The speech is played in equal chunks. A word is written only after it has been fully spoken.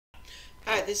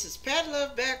right, this is Pat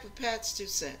Love back with Pat's 2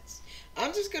 cents.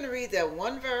 I'm just going to read that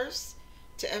one verse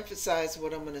to emphasize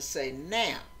what I'm going to say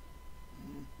now.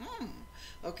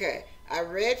 Okay, I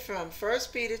read from 1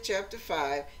 Peter chapter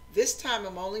 5. This time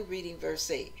I'm only reading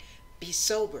verse 8. Be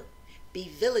sober, be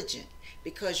vigilant,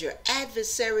 because your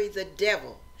adversary the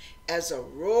devil, as a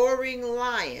roaring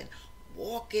lion,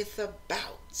 walketh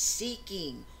about,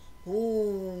 seeking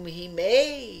whom he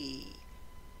may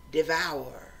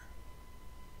devour.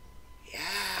 Yeah.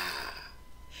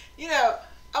 You know,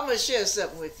 I'm going to share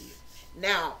something with you.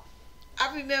 Now,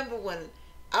 I remember when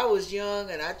I was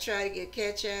young and I tried to get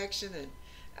catch action, and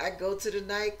I go to the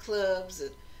nightclubs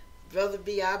and brother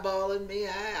be eyeballing me,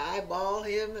 I eyeball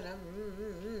him, and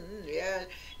yeah,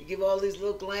 you give all these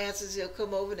little glances, he'll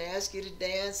come over and ask you to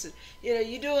dance, and you know,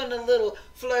 you're doing a little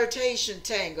flirtation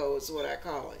tango is what I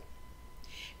call it.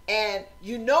 And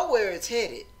you know where it's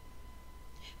headed,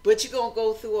 but you're going to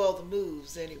go through all the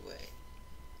moves anyway,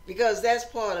 because that's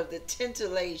part of the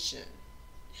titillation.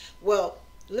 Well,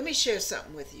 let me share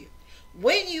something with you.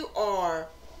 When you are,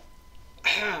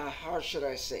 how should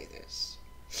I say this?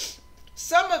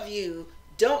 Some of you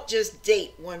don't just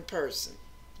date one person.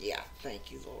 Yeah,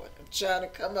 thank you, Lord. I'm trying to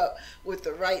come up with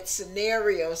the right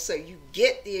scenario so you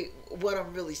get what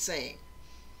I'm really saying.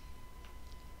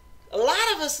 A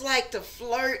lot of us like to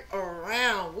flirt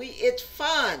around. It's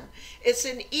fun. It's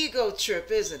an ego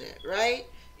trip, isn't it? Right?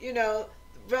 You know,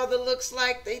 the brother looks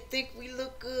like they think we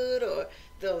look good, or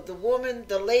the woman,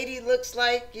 the lady looks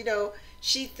like, you know,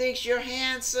 she thinks you're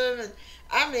handsome. And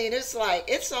I mean, it's like,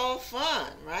 it's all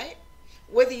fun, right?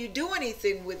 Whether you do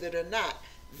anything with it or not,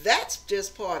 that's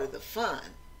just part of the fun.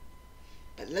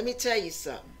 But let me tell you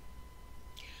something.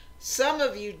 Some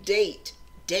of you date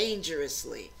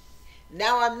dangerously.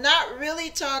 Now, I'm not really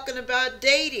talking about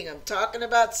dating. I'm talking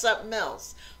about something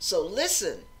else. So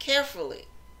listen carefully.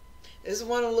 This is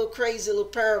one of the little crazy little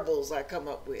parables I come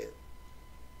up with.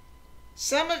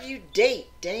 Some of you date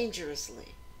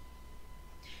dangerously.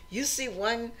 You see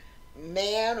one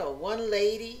man or one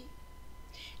lady,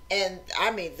 and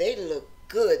I mean, they look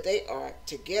good. They are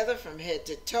together from head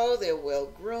to toe. They're well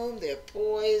groomed. They're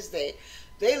poised. They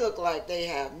look like they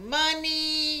have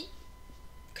money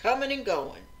coming and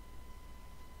going.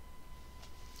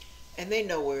 And they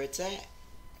know where it's at.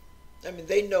 I mean,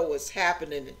 they know what's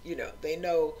happening. You know, they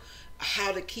know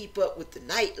how to keep up with the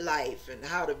nightlife and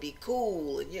how to be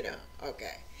cool, and you know,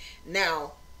 okay.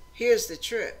 Now, here's the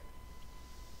trip.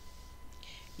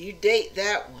 You date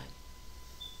that one,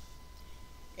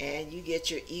 and you get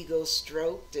your ego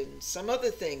stroked and some other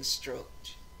things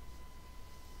stroked.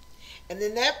 And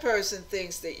then that person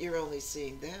thinks that you're only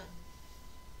seeing them.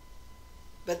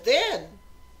 But then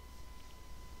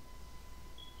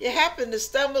you happen to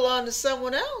stumble onto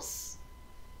someone else,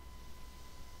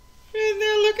 and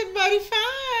they're looking mighty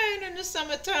fine in the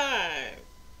summertime,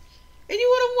 and you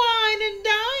want to wine and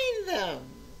dine them.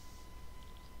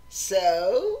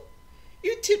 So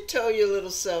you tiptoe your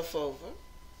little self over,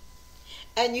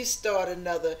 and you start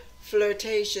another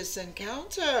flirtatious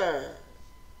encounter.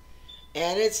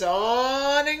 And it's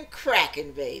on and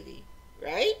cracking, baby.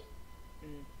 Right?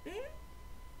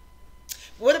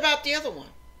 What about the other one?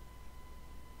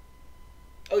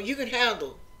 Oh, you can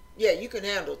handle. Yeah, you can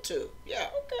handle too. Yeah,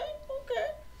 okay.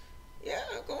 Yeah,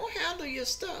 go handle your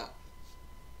stuff.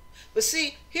 But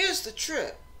see, here's the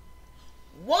trick.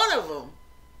 One of them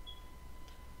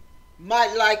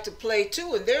might like to play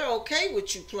too, and they're okay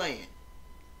with you playing.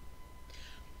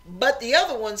 But the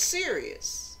other one's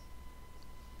serious.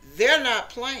 They're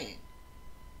not playing.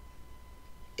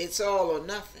 It's all or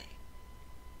nothing.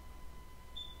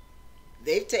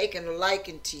 They've taken a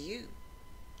liking to you,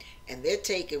 and they're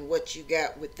taking what you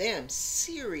got with them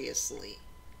seriously.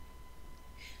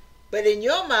 But in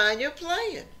your mind, you're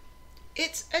playing.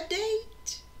 It's a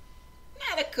date,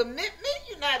 not a commitment.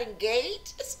 You're not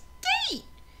engaged. It's a date.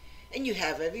 And you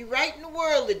have every right in the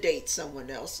world to date someone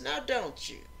else, now don't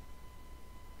you?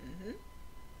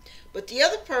 But the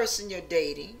other person you're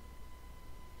dating,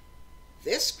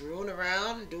 they're screwing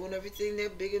around and doing everything they're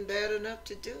big and bad enough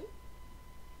to do.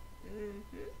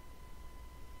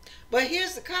 But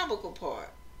here's the comical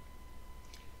part.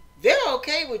 They're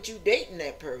okay with you dating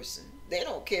that person. They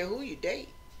don't care who you date.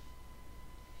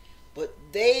 But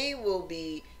they will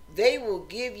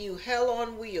give you hell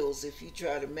on wheels if you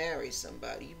try to marry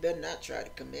somebody. You better not try to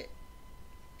commit.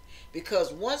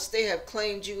 Because once they have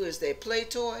claimed you as their play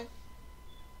toy,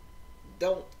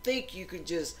 don't think you can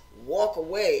just walk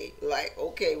away like,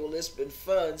 okay, well, it's been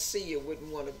fun. See you,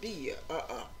 wouldn't want to be here.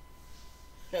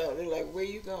 Hell, they're like, where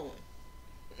you going?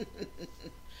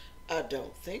 I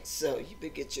don't think so. You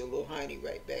better get your little hiney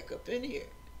right back up in here.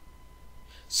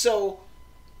 So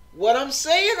What I'm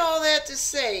saying all that to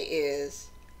say is,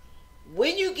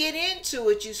 when you get into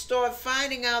it, you start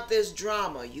finding out there's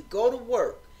drama. You go to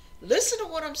work. Listen to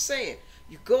what I'm saying.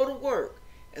 You go to work,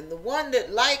 and the one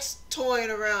that likes toying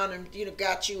around and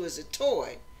got you as a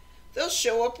toy, they'll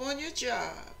show up on your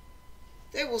job.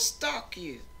 They will stalk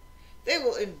you. They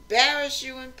will embarrass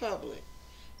you in public.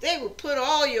 They will put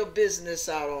all your business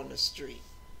out on the street.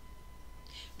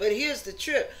 But here's the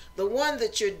trip. The one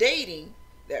that you're dating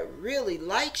that really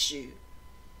likes you,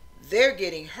 they're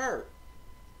getting hurt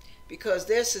because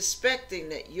they're suspecting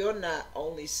that you're not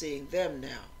only seeing them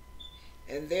now,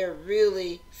 and they're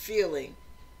really feeling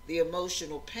the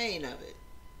emotional pain of it.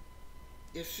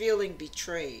 They're feeling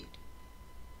betrayed.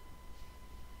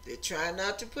 They're trying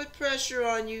not to put pressure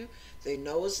on you. They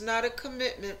know it's not a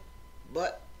commitment,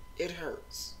 but it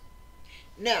hurts.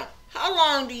 Now, how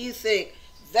long do you think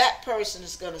that person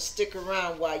is going to stick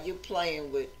around while you're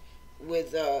playing with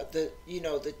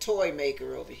the toy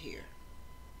maker over here?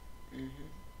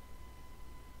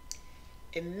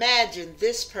 Imagine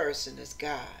this person is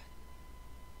God,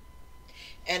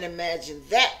 and imagine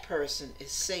that person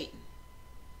is Satan.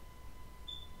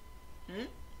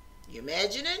 You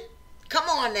imagining? Come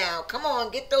on now, come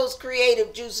on, get those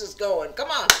creative juices going.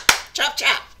 Come on, chop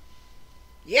chop.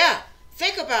 Yeah,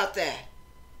 think about that.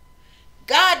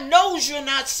 God knows you're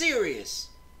not serious,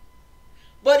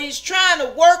 but he's trying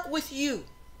to work with you.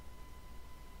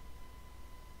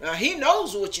 Now, he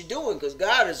knows what you're doing because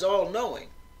God is all-knowing.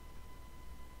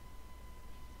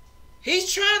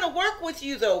 He's trying to work with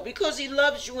you, though, because he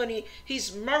loves you and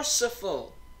he's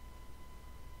merciful.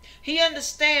 He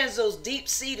understands those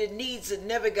deep-seated needs that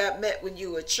never got met when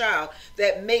you were a child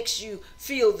that makes you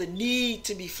feel the need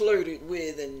to be flirted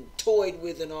with and toyed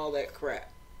with and all that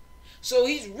crap. So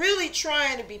he's really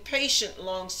trying to be patient,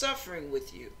 long-suffering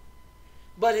with you.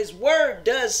 But his word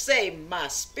does say, my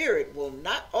spirit will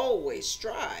not always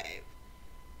strive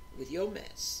with your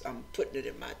mess. I'm putting it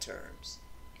in my terms.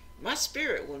 My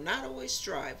spirit will not always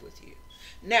strive with you.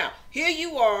 Now, here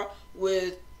you are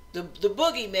with the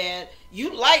boogeyman.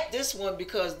 You like this one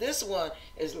because this one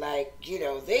is like, they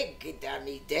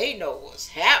know what's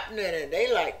happening and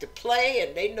they like to play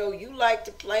and they know you like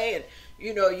to play and,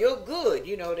 you're good.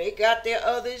 They got their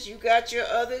others, you got your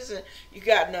others, and you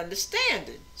got an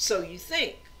understanding. So you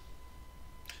think.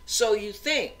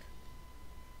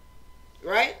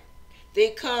 Right?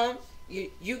 They come,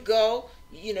 you go,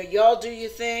 y'all do your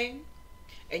thing,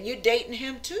 and you're dating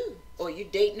him too, or you're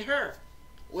dating her,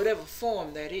 whatever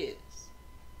form that is.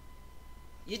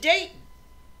 You're dating.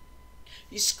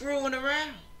 You're screwing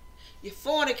around. You're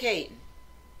fornicating.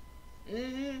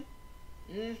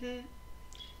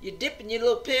 You're dipping your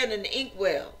little pen in the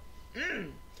inkwell.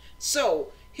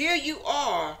 So here you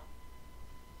are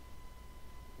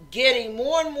getting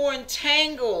more and more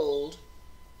entangled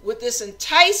with this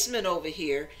enticement over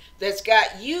here that's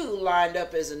got you lined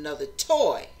up as another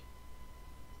toy.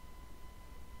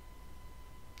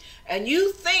 And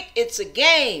you think it's a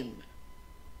game.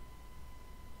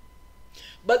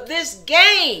 But this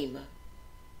game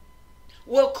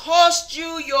will cost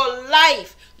you your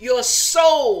life, your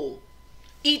soul,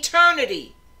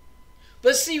 eternity.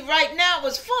 But see, right now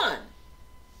it's fun.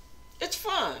 It's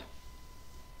fun.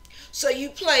 So you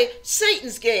play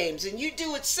Satan's games and you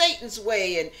do it Satan's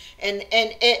way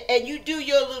and you do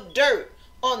your little dirt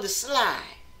on the sly.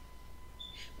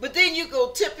 But then you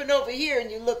go tipping over here and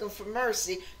you're looking for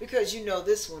mercy because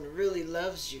this one really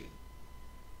loves you.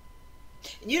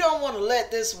 And you don't want to let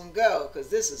this one go because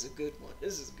this is a good one.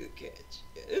 This is a good catch.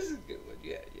 Yeah, this is a good one.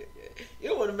 Yeah. You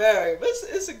don't want to marry him, but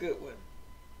it's a good one.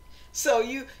 So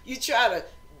you try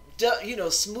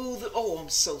to smooth it. Oh, I'm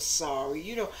so sorry.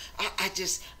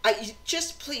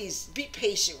 Just please be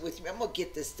patient with me. I'm going to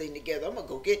get this thing together. I'm going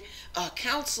to go get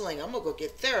counseling. I'm going to go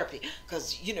get therapy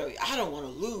because, I don't want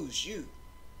to lose you.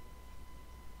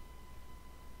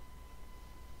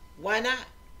 Why not?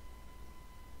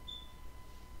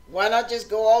 Why not just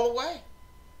go all the way?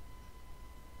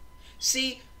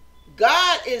 See,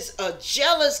 God is a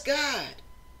jealous God.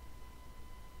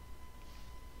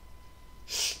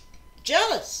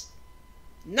 Jealous.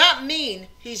 Not mean,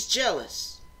 he's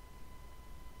jealous.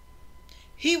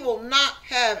 He will not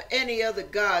have any other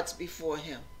gods before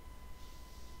him.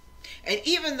 And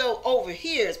even though over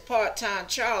here is part-time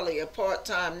Charlie or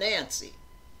part-time Nancy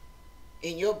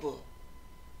in your book,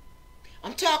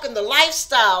 I'm talking the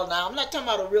lifestyle now. I'm not talking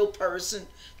about a real person.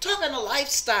 I'm talking a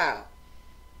lifestyle.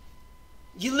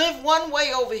 You live one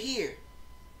way over here.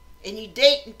 And you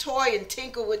date and toy and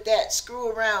tinker with that, screw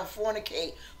around,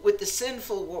 fornicate with the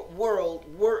sinful world,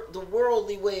 the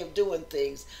worldly way of doing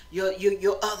things. Your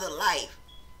other life.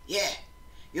 Yeah.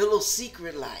 Your little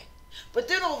secret life. But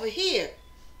then over here,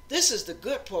 this is the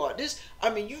good part.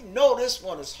 You know this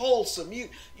one is wholesome. You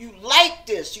like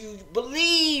this. You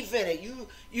believe in it.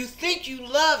 You think you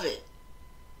love it.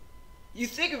 You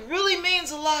think it really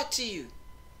means a lot to you.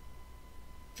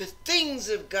 The things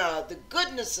of God, the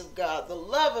goodness of God, the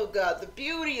love of God, the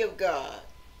beauty of God,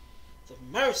 the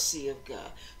mercy of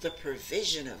God, the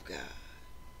provision of God.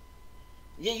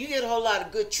 Yeah, you get a whole lot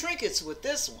of good trinkets with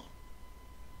this one.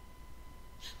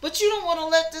 But you don't want to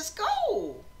let this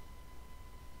go.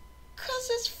 Because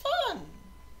it's fun.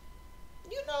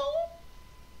 You know?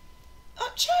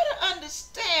 I'm trying to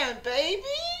understand, baby.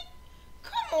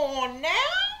 Come on now.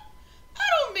 I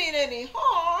don't mean any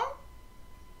harm.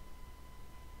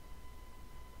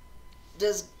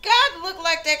 Does God look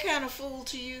like that kind of fool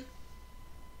to you?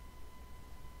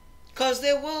 Because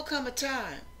there will come a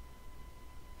time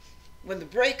when the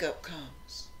breakup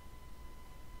comes.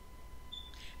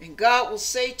 And God will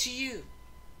say to you,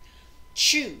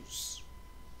 choose.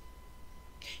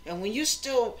 And when you're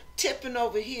still tipping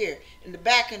over here in the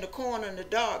back in the corner in the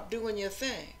dark doing your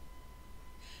thing,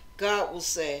 God will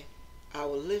say, I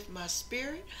will lift my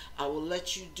spirit. I will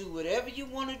let you do whatever you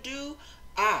want to do.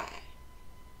 I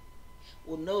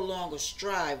will no longer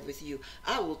strive with you.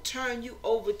 I will turn you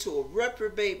over to a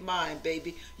reprobate mind,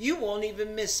 baby. You won't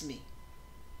even miss me.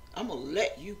 I'm going to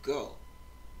let you go.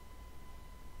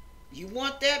 You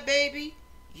want that, baby?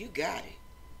 You got it.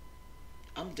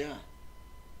 I'm done.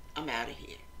 I'm out of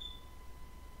here.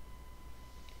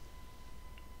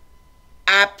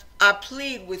 I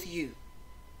plead with you.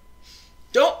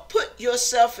 Don't put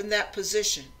yourself in that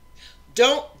position.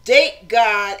 Don't date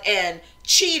God and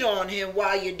cheat on him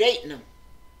while you're dating him.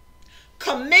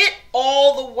 Commit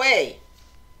all the way.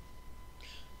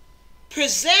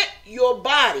 Present your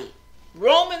body.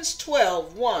 Romans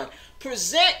 12:1.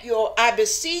 Present your, I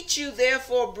beseech you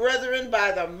therefore, brethren,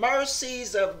 by the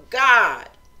mercies of God,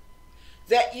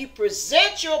 that you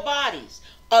present your bodies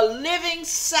a living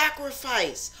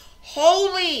sacrifice,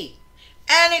 holy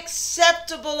and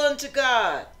acceptable unto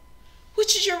God,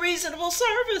 which is your reasonable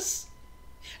service.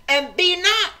 And be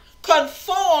not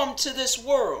conformed to this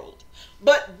world,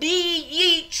 but be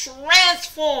ye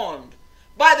transformed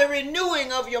by the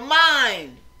renewing of your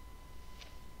mind,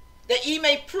 that ye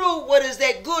may prove what is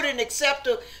that good and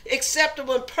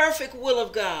acceptable and perfect will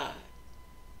of God.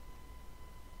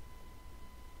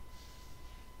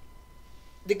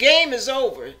 The game is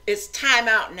over. It's time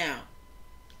out now.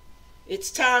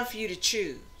 It's time for you to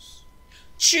choose.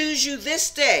 Choose you this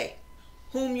day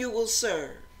whom you will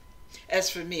serve. As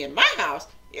for me and my house,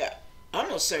 yeah, I'm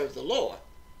going to serve the Lord.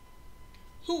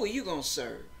 Who are you going to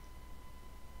serve?